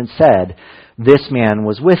closely at him and said, 'This man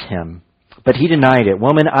was with him.' But he denied it.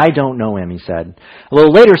 'Woman, I don't know him,' he said. A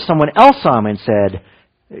little later, someone else saw him and said,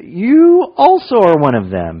 'You also are one of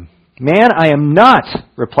them.' 'Man, I am not,'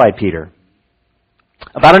 replied Peter.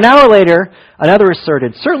 About an hour later, another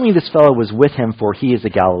asserted, 'Certainly this fellow was with him, for he is a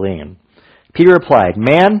Galilean.' Peter replied,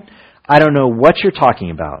 'Man, I don't know what you're talking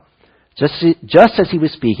about.' Just as he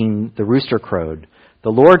was speaking, the rooster crowed.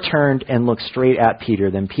 The Lord turned and looked straight at Peter.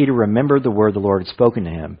 Then Peter remembered the word the Lord had spoken to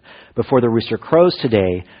him. 'Before the rooster crows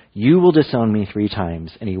today, you will disown me 3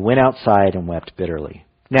 times.' And he went outside and wept bitterly."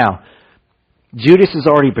 Now, Judas has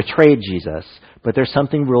already betrayed Jesus, but there's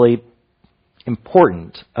something really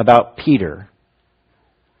important about Peter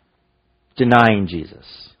denying Jesus.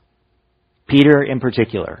 Peter in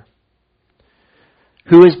particular.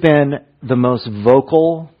 Who has been the most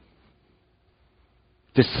vocal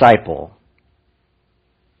disciple?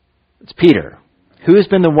 It's Peter. Who has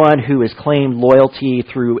been the one who has claimed loyalty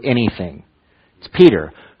through anything? It's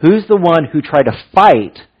Peter. Who's the one who tried to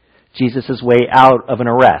fight Jesus' way out of an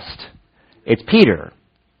arrest? It's Peter.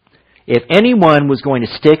 If anyone was going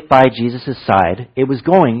to stick by Jesus' side, it was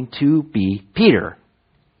going to be Peter.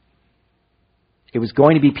 It was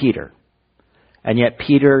going to be Peter. And yet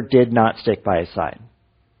Peter did not stick by his side.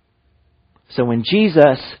 So when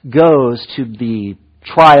Jesus goes to the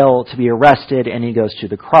trial to be arrested and he goes to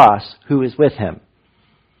the cross, who is with him?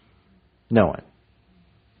 No one.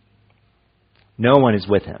 No one is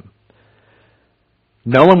with him.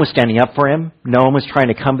 No one was standing up for him. No one was trying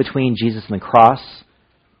to come between Jesus and the cross.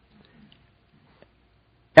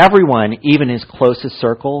 Everyone, even his closest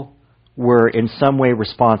circle, were in some way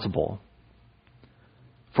responsible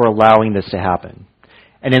for allowing this to happen.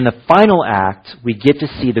 And in the final act, we get to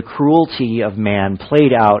see the cruelty of man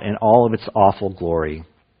played out in all of its awful glory.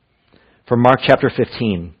 From Mark chapter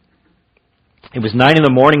 15. It was 9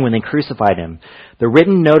 a.m. when they crucified him. The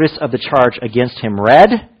written notice of the charge against him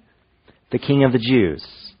read, "The King of the Jews."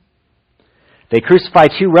 They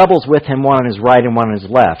crucified 2 rebels with him, one on his right and one on his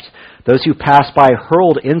left. Those who passed by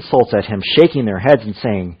hurled insults at him, shaking their heads and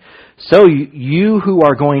saying, "So you who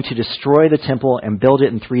are going to destroy the temple and build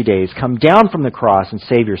it in 3 days, come down from the cross and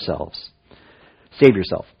save yourselves. Save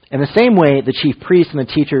yourself." In the same way, the chief priests and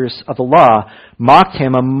the teachers of the law mocked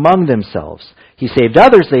him among themselves. He saved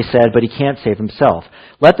others, they said, but he can't save himself.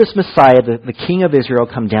 Let this Messiah, the King of Israel,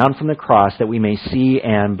 come down from the cross that we may see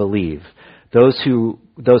and believe. Those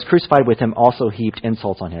crucified with him also heaped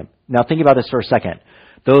insults on him. Now think about this for a second.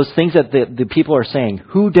 Those things that the people are saying,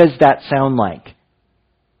 who does that sound like?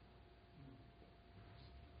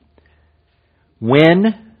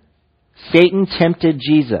 When Satan tempted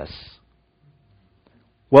Jesus,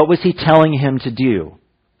 what was he telling him to do?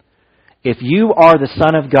 If you are the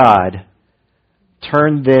Son of God,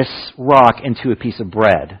 turn this rock into a piece of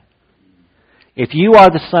bread. If you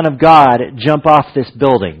are the Son of God, jump off this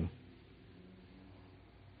building,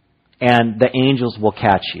 and the angels will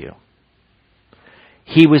catch you.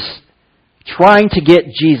 He was trying to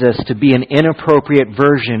get Jesus to be an inappropriate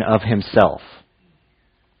version of himself.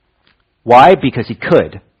 Why? Because he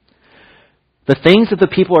could. The things that the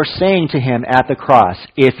people are saying to him at the cross,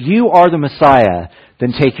 if you are the Messiah,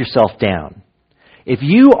 then take yourself down. If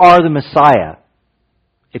you are the Messiah,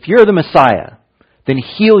 if you're the Messiah, then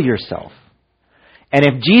heal yourself. And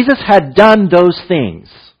if Jesus had done those things,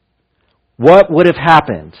 what would have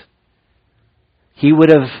happened? He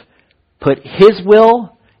would have put his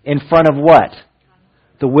will in front of what?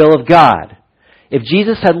 The will of God. If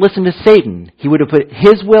Jesus had listened to Satan, he would have put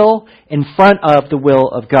his will in front of the will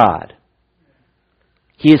of God.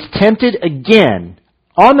 He is tempted again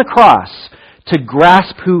on the cross to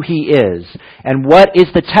grasp who he is. And what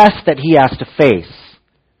is the test that he has to face?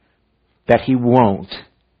 That he won't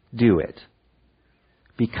do it.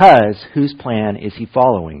 Because whose plan is he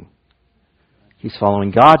following? He's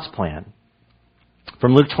following God's plan.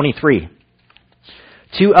 From Luke 23.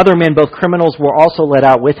 2 other men, both criminals, were also led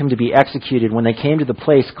out with him to be executed. When they came to the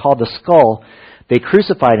place called the Skull, they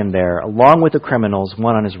crucified him there, along with the criminals,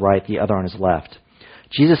 one on his right, the other on his left.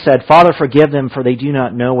 Jesus said, "Father, forgive them, for they do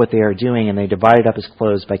not know what they are doing." And they divided up his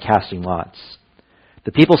clothes by casting lots.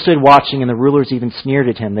 The people stood watching, and the rulers even sneered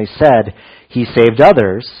at him. They said, "He saved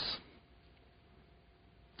others.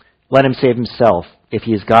 Let him save himself, if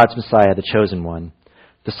he is God's Messiah, the chosen one."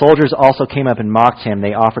 The soldiers also came up and mocked him.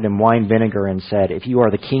 They offered him wine vinegar and said, "If you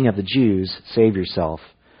are the King of the Jews, save yourself."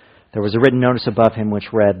 There was a written notice above him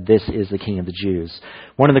which read, "This is the King of the Jews."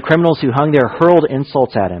 One of the criminals who hung there hurled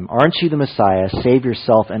insults at him. "Aren't you the Messiah? Save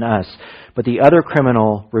yourself and us." But the other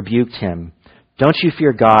criminal rebuked him. "Don't you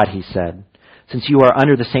fear God," he said, "since you are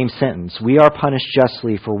under the same sentence. We are punished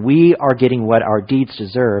justly, for we are getting what our deeds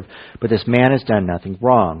deserve, but this man has done nothing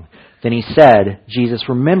wrong." Then he said, "Jesus,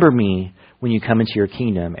 remember me when you come into your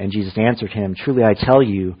kingdom." And Jesus answered him, "Truly I tell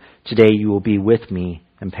you, today you will be with me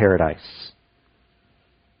in paradise."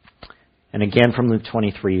 And again from Luke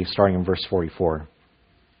 23, starting in verse 44.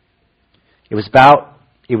 It was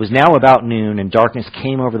now about noon, and darkness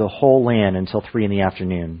came over the whole land until 3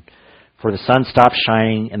 p.m, for the sun stopped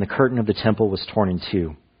shining, and the curtain of the temple was torn in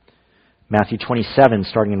two. Matthew 27,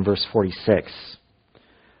 starting in verse 46.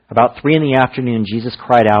 About 3 p.m, Jesus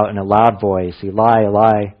cried out in a loud voice, "Eli,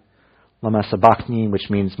 Eli, lama sabachthani," which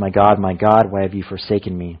means, my God, why have you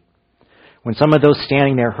forsaken me?" When some of those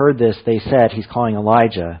standing there heard this, they said, "He's calling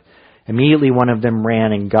Elijah." Immediately one of them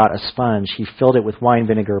ran and got a sponge. He filled it with wine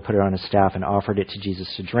vinegar, put it on his staff, and offered it to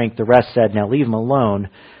Jesus to drink. The rest said, "Now leave him alone.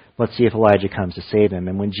 Let's see if Elijah comes to save him."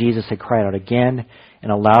 And when Jesus had cried out again in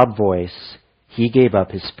a loud voice, he gave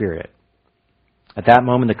up his spirit. At that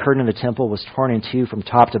moment, the curtain of the temple was torn in two from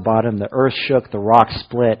top to bottom. The earth shook, the rocks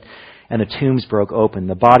split, and the tombs broke open.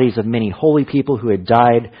 The bodies of many holy people who had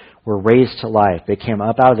died were raised to life. They came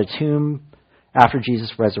up out of the tomb after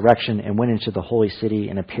Jesus' resurrection and went into the holy city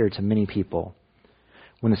and appeared to many people.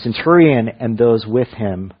 When the centurion and those with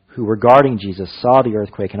him who were guarding Jesus saw the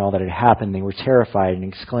earthquake and all that had happened, they were terrified and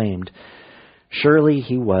exclaimed, "Surely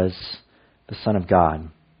he was the Son of God."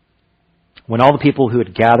 When all the people who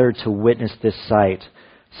had gathered to witness this sight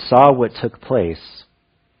saw what took place,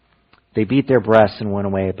 they beat their breasts and went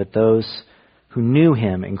away. But those who knew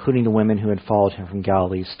him, including the women who had followed him from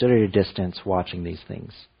Galilee, stood at a distance watching these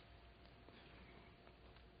things.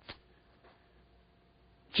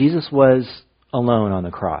 Jesus was alone on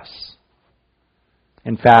the cross.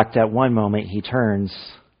 In fact, at one moment he turns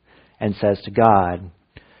and says to God,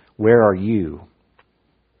 "Where are you?"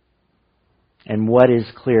 And what is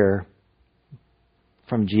clear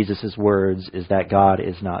from Jesus' words is that God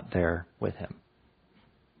is not there with him.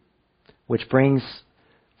 Which brings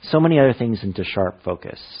so many other things into sharp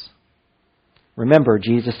focus. Remember,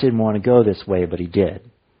 Jesus didn't want to go this way, but he did.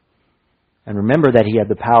 And remember that he had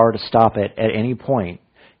the power to stop it at any point,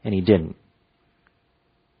 and he didn't.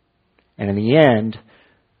 And in the end,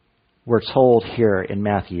 we're told here in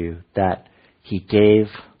Matthew that he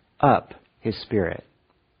gave up his spirit.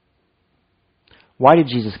 Why did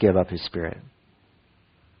Jesus give up his spirit?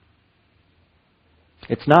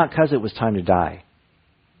 It's not because it was time to die.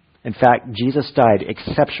 In fact, Jesus died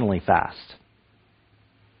exceptionally fast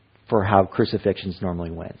for how crucifixions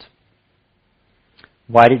normally went.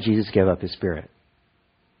 Why did Jesus give up his spirit?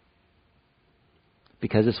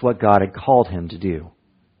 Because it's what God had called him to do.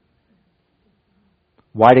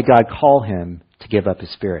 Why did God call him to give up his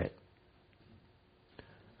spirit?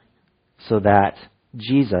 So that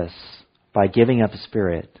Jesus, by giving up his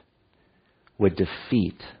spirit, would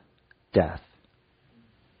defeat death.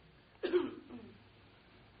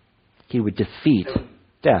 He would defeat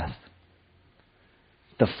death.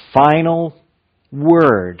 The final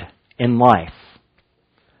word in life,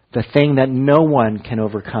 the thing that no one can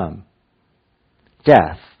overcome,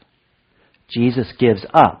 death, Jesus gives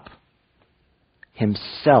up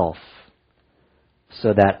himself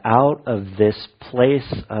so that out of this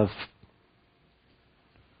place of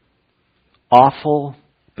awful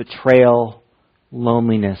betrayal,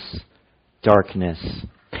 loneliness, darkness,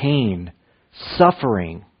 pain,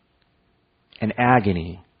 suffering, and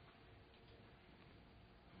agony,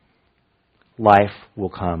 life will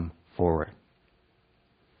come forward.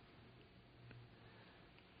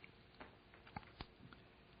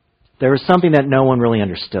 There was something that no one really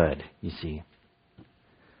understood, you see,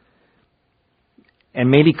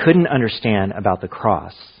 and maybe couldn't understand about the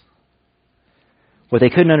cross. What they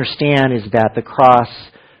couldn't understand is that the cross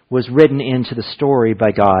was written into the story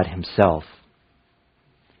by God himself.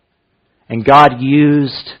 And God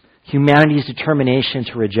used humanity's determination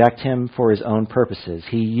to reject him for his own purposes.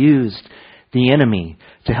 He used the enemy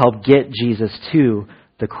to help get Jesus to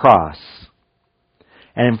the cross.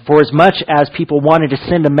 And for as much as people wanted to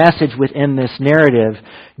send a message within this narrative,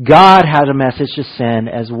 God had a message to send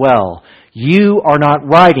as well. You are not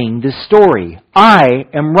writing this story. I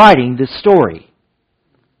am writing this story.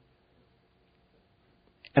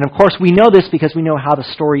 And of course we know this because we know how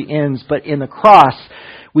the story ends, but in the cross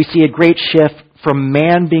we see a great shift from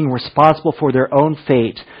man being responsible for their own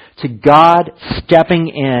fate to God stepping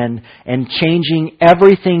in and changing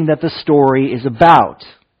everything that the story is about.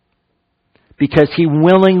 Because he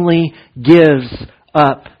willingly gives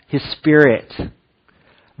up his spirit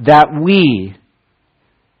that we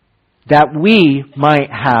might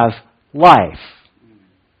have life.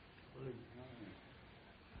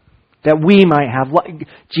 That we might have life.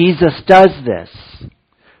 Jesus does this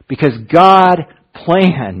because God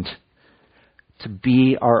planned to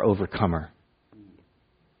be our overcomer,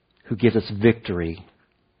 who gives us victory,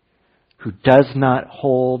 who does not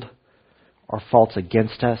hold our faults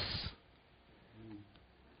against us.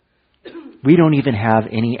 We don't even have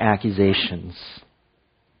any accusations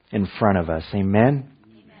in front of us. Amen?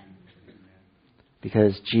 Amen.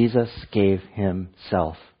 Because Jesus gave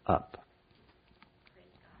himself up.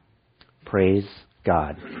 Praise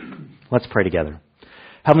God. Let's pray together.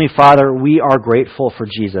 Heavenly Father, we are grateful for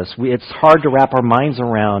Jesus. It's hard to wrap our minds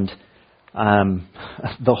around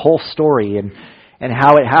the whole story and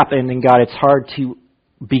how it happened. And God, it's hard to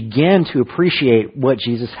begin to appreciate what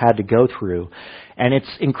Jesus had to go through. And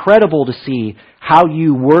it's incredible to see how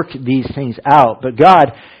you work these things out. But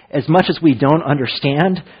God, as much as we don't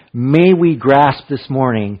understand, may we grasp this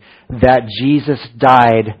morning that Jesus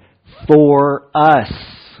died for us,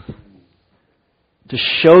 to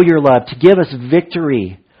show your love, to give us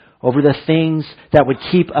victory over the things that would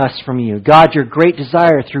keep us from you. God, your great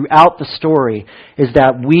desire throughout the story is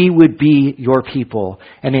that we would be your people.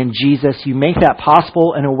 And in Jesus, you make that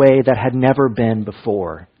possible in a way that had never been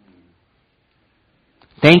before.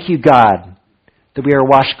 Thank you, God, that we are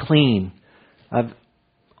washed clean of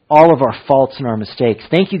all of our faults and our mistakes.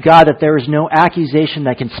 Thank you, God, that there is no accusation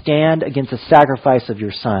that can stand against the sacrifice of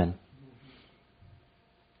your Son.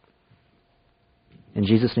 In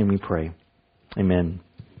Jesus' name we pray. Amen.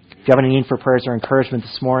 If you have any need for prayers or encouragement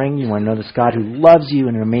this morning, you want to know this God who loves you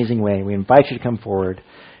in an amazing way, we invite you to come forward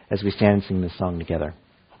as we stand and sing this song together.